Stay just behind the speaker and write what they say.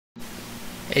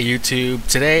Hey YouTube,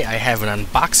 today I have an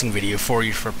unboxing video for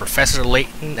you for Professor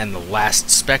Layton and the Last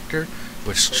Specter,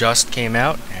 which just came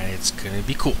out, and it's gonna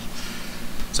be cool.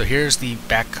 So here's the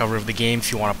back cover of the game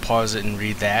if you want to pause it and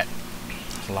read that.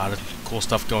 A lot of cool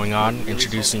stuff going on,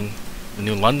 introducing the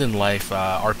new London Life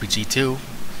RPG 2,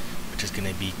 which is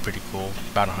gonna be pretty cool.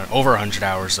 About over 100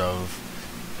 hours of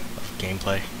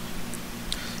gameplay.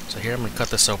 So here I'm gonna cut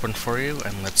this open for you,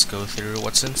 and let's go through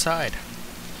what's inside.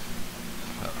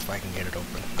 If I can get it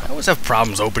open. I always have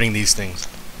problems opening these things.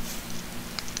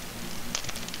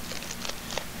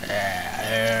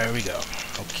 There we go.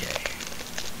 Okay.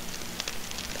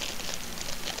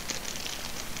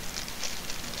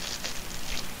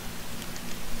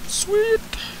 Sweet.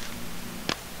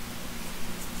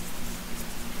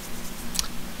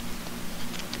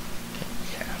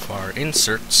 Yeah, for our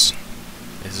inserts,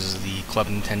 this is the Club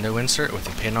Nintendo insert with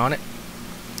a pin on it.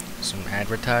 Some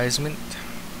advertisement.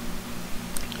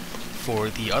 For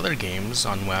the other games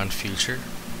on Wound Future,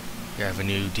 you have a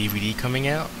new DVD coming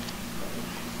out.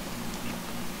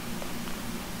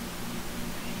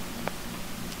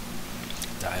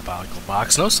 Diabolical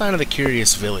box. No sign of the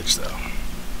Curious Village though.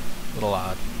 A little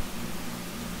odd.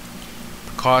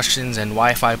 Precautions and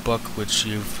Wi-Fi book, which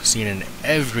you've seen in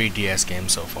every DS game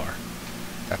so far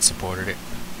that supported it.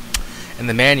 And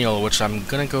the manual, which I'm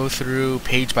gonna go through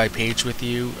page by page with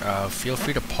you. Feel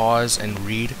free to pause and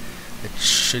read. It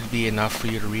should be enough for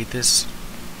you to read this.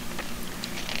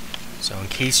 So in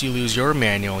case you lose your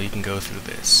manual, you can go through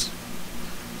this.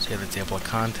 So you have the table of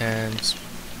contents,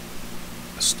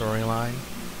 a storyline,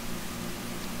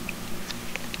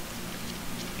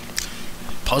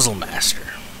 Puzzle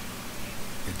Master,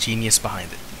 the genius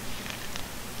behind it.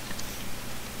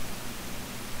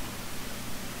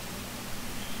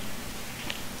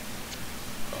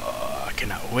 I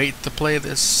cannot wait to play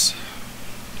this.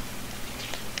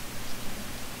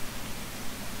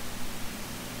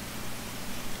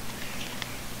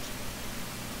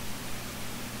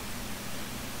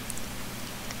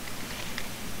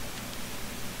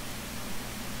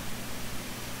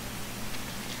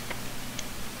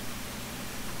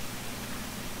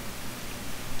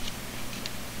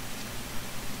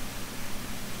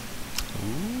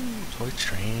 Ooh, toy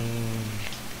train.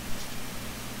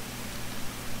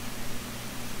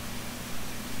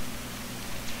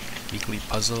 Weekly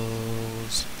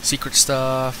puzzles. Secret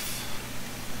stuff.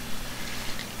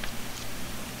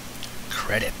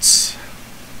 Credits.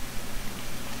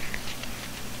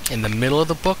 In the middle of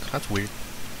the book? That's weird.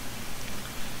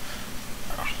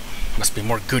 Oh, must be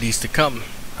more goodies to come.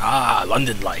 Ah,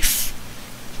 London Life.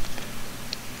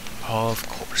 Of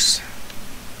course.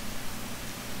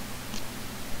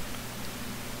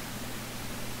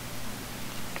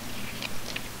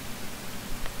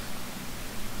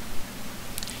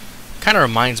 Kind of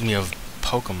reminds me of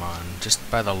Pokemon, just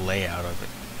by the layout of it.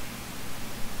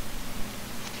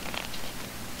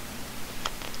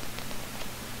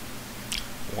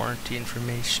 Warranty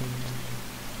information.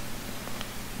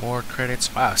 More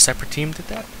credits. Wow, a separate team did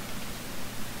that?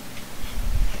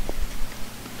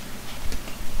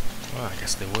 Well, I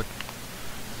guess they would.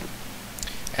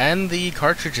 And the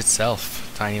cartridge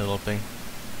itself. Tiny little thing.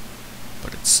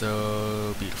 But it's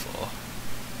so beautiful.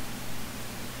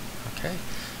 Okay.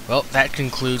 Well, that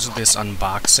concludes this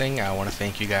unboxing. I want to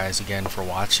thank you guys again for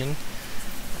watching,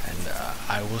 and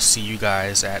I will see you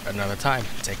guys at another time.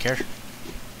 Take care.